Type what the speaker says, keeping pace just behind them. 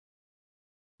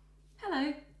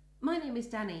my name is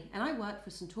Danny and I work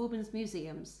for St Albans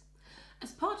Museums.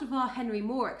 As part of our Henry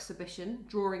Moore exhibition,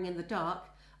 Drawing in the Dark,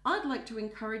 I'd like to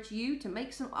encourage you to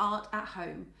make some art at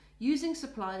home using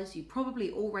supplies you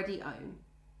probably already own.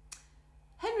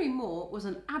 Henry Moore was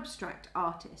an abstract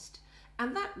artist,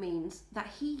 and that means that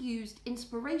he used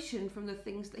inspiration from the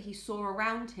things that he saw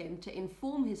around him to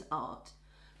inform his art,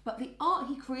 but the art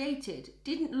he created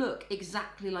didn't look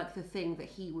exactly like the thing that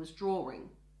he was drawing.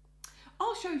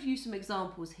 I'll show you some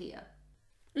examples here.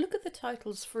 Look at the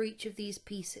titles for each of these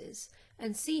pieces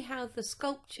and see how the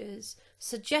sculptures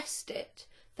suggest it.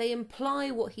 They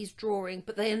imply what he's drawing,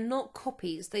 but they are not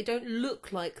copies. They don't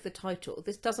look like the title.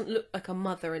 This doesn't look like a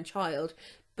mother and child,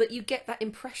 but you get that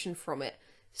impression from it.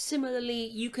 Similarly,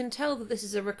 you can tell that this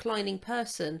is a reclining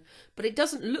person, but it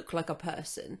doesn't look like a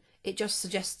person. It just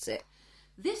suggests it.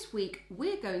 This week,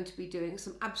 we're going to be doing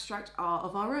some abstract art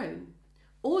of our own.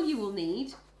 All you will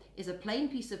need is a plain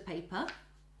piece of paper,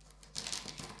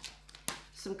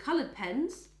 some coloured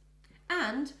pens,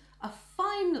 and a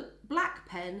fine black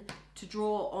pen to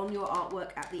draw on your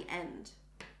artwork at the end.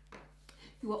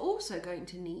 You are also going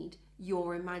to need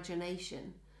your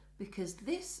imagination, because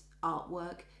this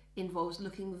artwork involves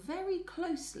looking very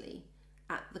closely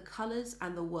at the colours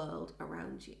and the world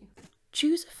around you.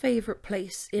 Choose a favourite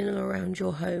place in and around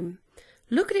your home.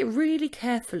 Look at it really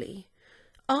carefully.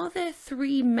 Are there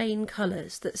three main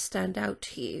colours that stand out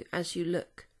to you as you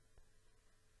look?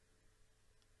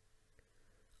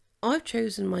 I've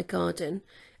chosen my garden,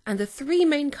 and the three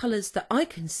main colours that I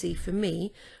can see for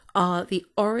me are the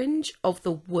orange of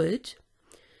the wood,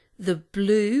 the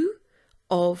blue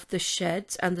of the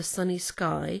sheds and the sunny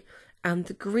sky, and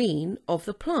the green of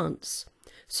the plants.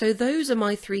 So those are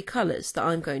my three colours that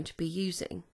I'm going to be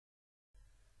using.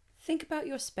 Think about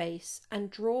your space and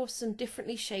draw some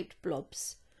differently shaped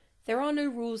blobs. There are no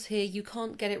rules here, you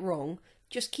can't get it wrong.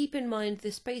 Just keep in mind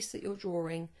the space that you're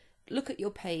drawing, look at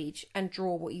your page and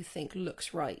draw what you think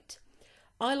looks right.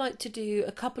 I like to do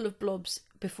a couple of blobs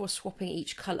before swapping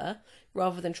each colour,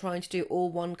 rather than trying to do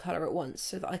all one colour at once,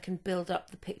 so that I can build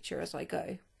up the picture as I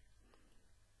go.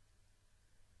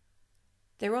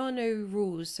 There are no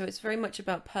rules, so it's very much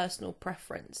about personal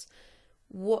preference.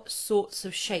 What sorts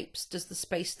of shapes does the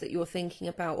space that you're thinking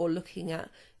about or looking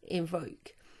at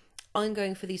invoke? I'm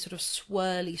going for these sort of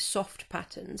swirly, soft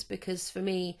patterns because for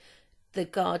me, the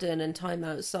garden and time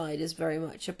outside is very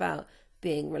much about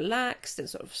being relaxed and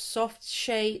sort of soft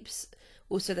shapes.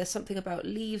 Also, there's something about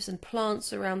leaves and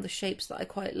plants around the shapes that I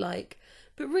quite like.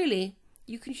 But really,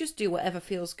 you can just do whatever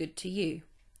feels good to you.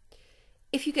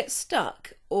 If you get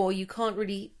stuck or you can't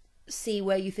really see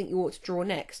where you think you ought to draw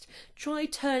next, try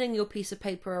turning your piece of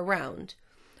paper around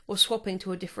or swapping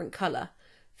to a different colour.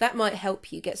 That might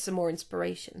help you get some more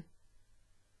inspiration.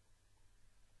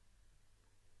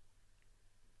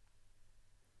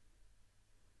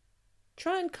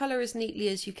 Try and colour as neatly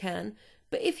as you can,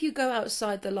 but if you go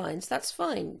outside the lines, that's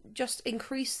fine. Just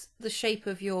increase the shape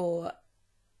of your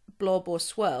blob or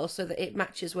swirl so that it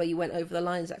matches where you went over the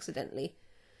lines accidentally.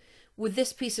 With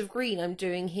this piece of green I'm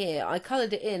doing here, I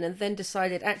coloured it in and then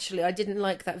decided actually I didn't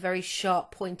like that very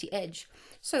sharp pointy edge.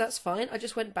 So that's fine, I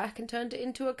just went back and turned it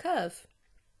into a curve.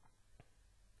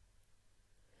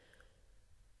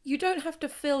 You don't have to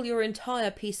fill your entire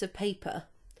piece of paper.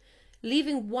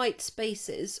 Leaving white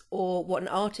spaces, or what an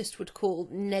artist would call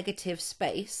negative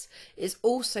space, is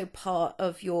also part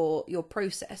of your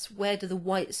process. Where do the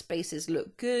white spaces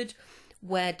look good?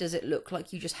 Where does it look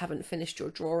like you just haven't finished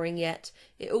your drawing yet?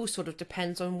 It all sort of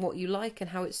depends on what you like and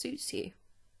how it suits you.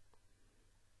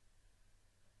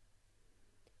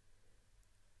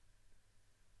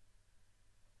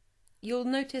 You'll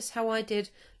notice how I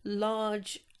did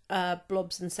large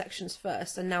blobs and sections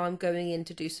first, and now I'm going in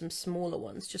to do some smaller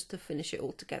ones just to finish it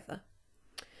all together.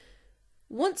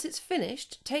 Once it's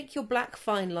finished, take your black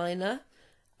fine liner,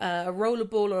 a roller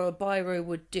ball or a biro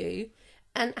would do,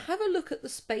 and have a look at the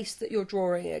space that you're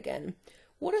drawing again.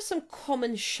 What are some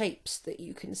common shapes that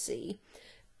you can see?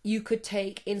 You could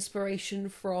take inspiration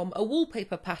from a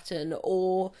wallpaper pattern,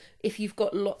 or if you've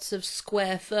got lots of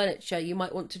square furniture, you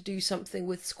might want to do something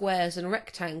with squares and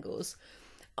rectangles.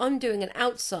 I'm doing an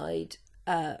outside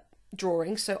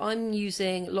drawing, so I'm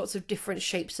using lots of different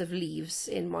shapes of leaves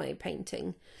in my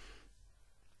painting.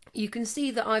 You can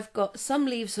see that I've got some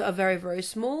leaves that are very, very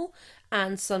small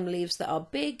and some leaves that are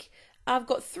big. I've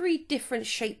got three different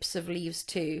shapes of leaves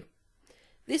too.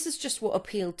 This is just what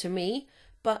appealed to me,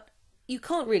 but you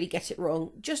can't really get it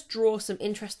wrong. Just draw some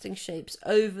interesting shapes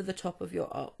over the top of your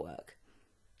artwork.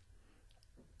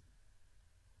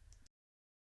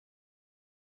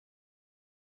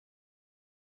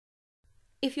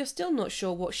 If you're still not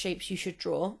sure what shapes you should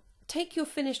draw, take your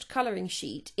finished colouring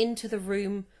sheet into the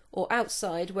room or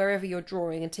outside, wherever you're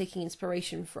drawing and taking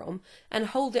inspiration from, and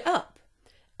hold it up.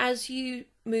 As you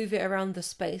move it around the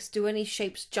space, do any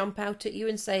shapes jump out at you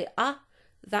and say, ah,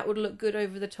 that would look good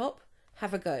over the top?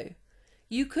 Have a go.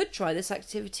 You could try this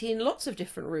activity in lots of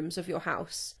different rooms of your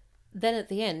house. Then at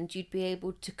the end, you'd be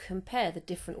able to compare the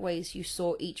different ways you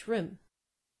saw each room.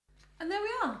 And there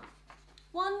we are.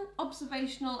 One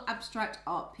observational abstract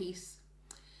art piece.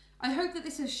 I hope that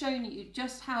this has shown you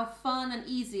just how fun and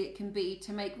easy it can be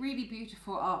to make really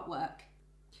beautiful artwork.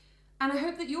 And I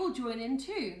hope that you'll join in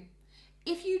too.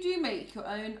 If you do make your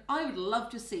own, I would love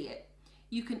to see it.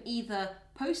 You can either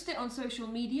post it on social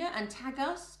media and tag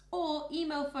us, or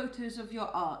email photos of your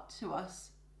art to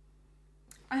us.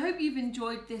 I hope you've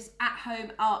enjoyed this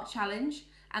at-home art challenge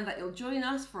and that you'll join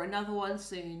us for another one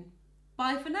soon.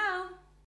 Bye for now.